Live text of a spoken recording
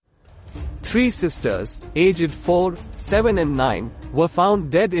Three sisters, aged 4, 7 and 9, were found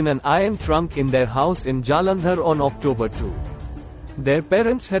dead in an iron trunk in their house in Jalandhar on October 2. Their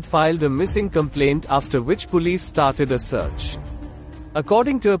parents had filed a missing complaint, after which police started a search.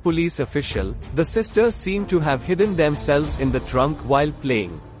 According to a police official, the sisters seemed to have hidden themselves in the trunk while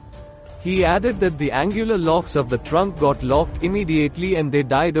playing. He added that the angular locks of the trunk got locked immediately and they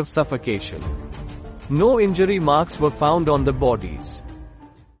died of suffocation. No injury marks were found on the bodies.